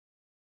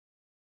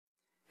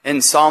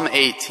In Psalm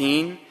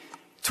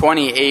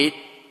 18:28,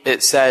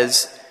 it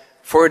says,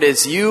 "For it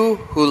is you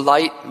who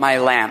light my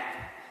lamp.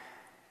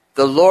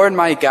 The Lord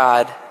my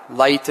God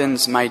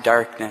lightens my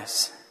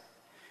darkness.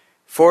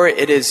 For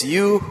it is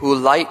you who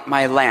light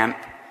my lamp.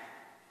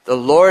 The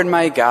Lord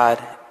my God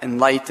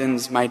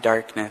enlightens my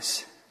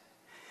darkness."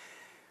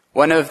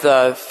 One of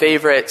the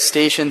favorite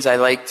stations I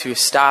like to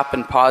stop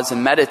and pause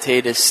and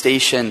meditate is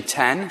Station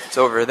 10. It's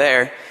over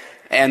there.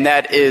 And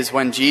that is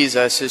when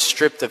Jesus is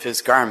stripped of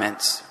his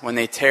garments, when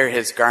they tear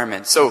his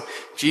garments. So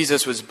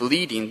Jesus was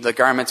bleeding. The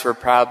garments were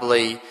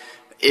probably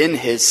in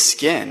his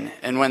skin.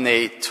 And when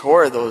they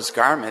tore those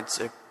garments,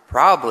 it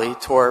probably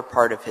tore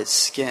part of his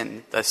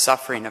skin, the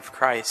suffering of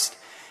Christ.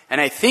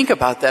 And I think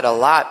about that a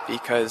lot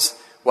because,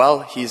 well,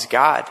 he's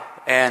God.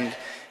 And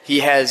he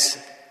has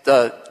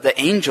the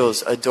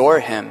angels adore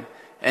him.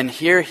 And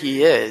here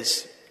he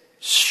is,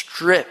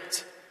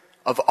 stripped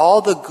of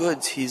all the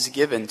goods he's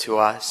given to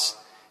us.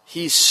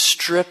 He's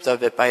stripped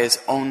of it by his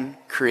own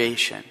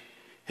creation.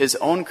 His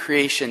own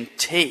creation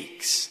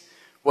takes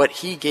what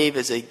he gave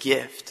as a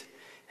gift,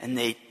 and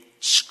they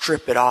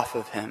strip it off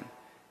of him.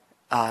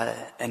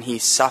 And he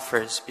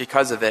suffers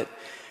because of it.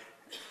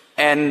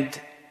 And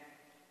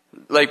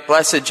like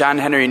Blessed John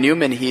Henry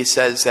Newman, he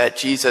says that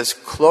Jesus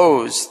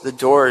closed the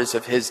doors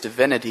of his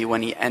divinity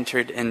when he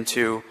entered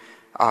into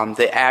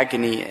the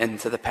agony,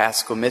 into the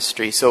Paschal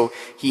mystery. So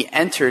he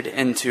entered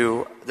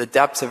into the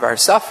depths of our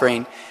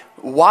suffering.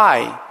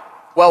 Why?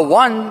 Well,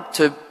 one,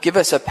 to give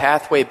us a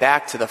pathway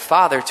back to the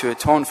Father to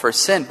atone for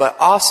sin, but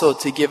also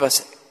to give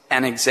us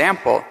an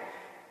example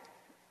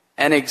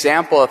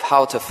of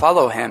how to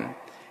follow him.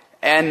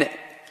 And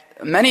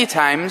many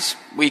times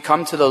we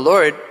come to the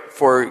Lord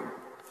for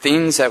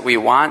things that we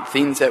want,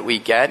 things that we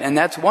get, and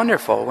that's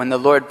wonderful. When the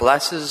Lord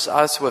blesses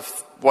us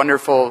with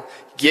wonderful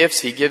gifts,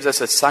 he gives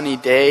us a sunny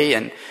day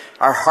and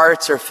our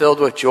hearts are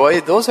filled with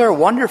joy, those are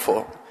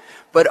wonderful.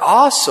 But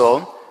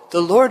also,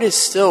 the Lord is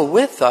still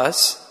with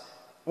us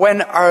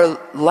when our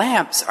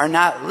lamps are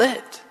not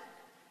lit,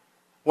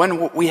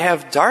 when we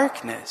have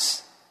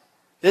darkness.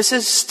 This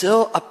is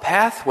still a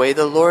pathway.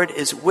 The Lord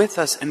is with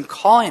us and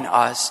calling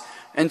us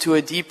into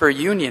a deeper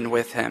union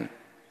with him,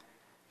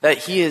 that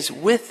he is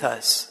with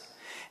us.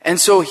 And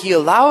so he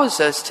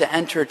allows us to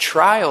enter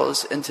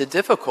trials, into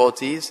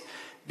difficulties,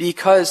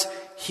 because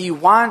he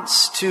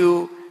wants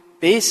to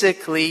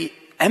basically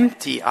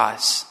empty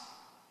us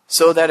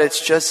so that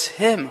it's just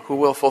him who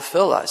will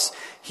fulfill us.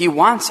 He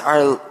wants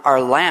our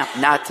lamp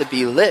not to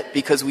be lit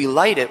because we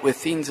light it with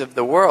things of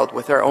the world,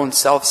 with our own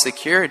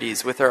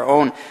self-securities, with our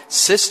own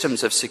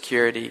systems of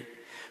security.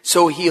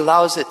 So he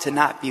allows it to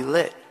not be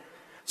lit,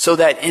 so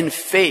that in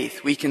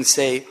faith we can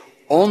say,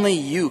 only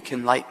you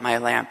can light my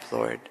lamp,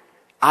 Lord.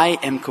 I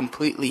am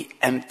completely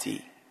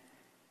empty.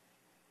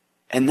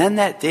 And then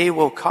that day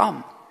will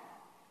come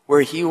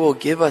where he will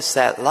give us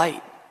that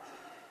light.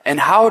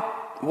 And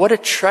what a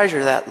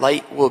treasure that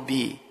light will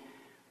be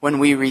when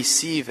we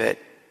receive it,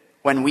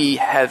 when we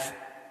have,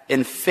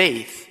 in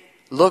faith,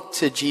 looked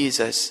to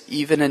Jesus,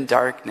 even in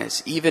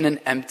darkness, even in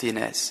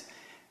emptiness,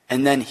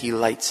 and then he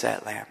lights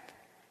that lamp.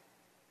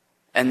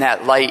 And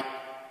that light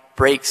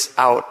breaks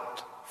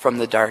out from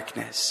the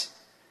darkness.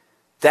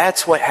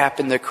 That's what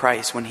happened to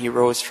Christ when he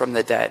rose from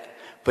the dead.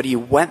 But he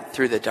went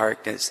through the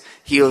darkness.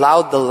 He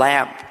allowed the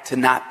lamp to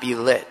not be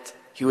lit.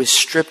 He was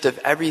stripped of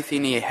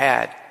everything he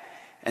had.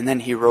 And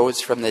then he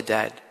rose from the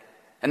dead.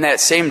 And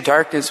that same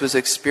darkness was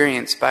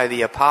experienced by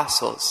the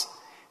apostles.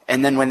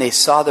 And then when they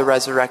saw the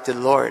resurrected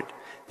Lord,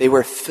 they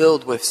were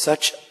filled with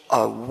such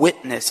a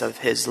witness of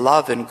his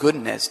love and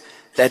goodness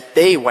that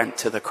they went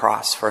to the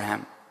cross for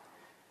him.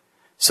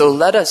 So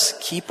let us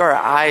keep our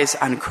eyes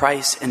on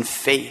Christ in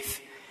faith.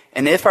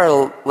 And if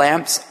our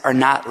lamps are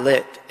not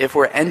lit, if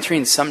we're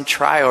entering some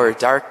trial or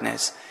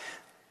darkness,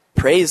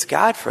 praise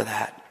God for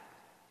that.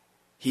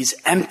 He's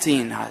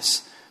emptying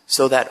us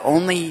so that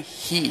only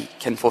he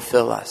can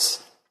fulfill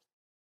us.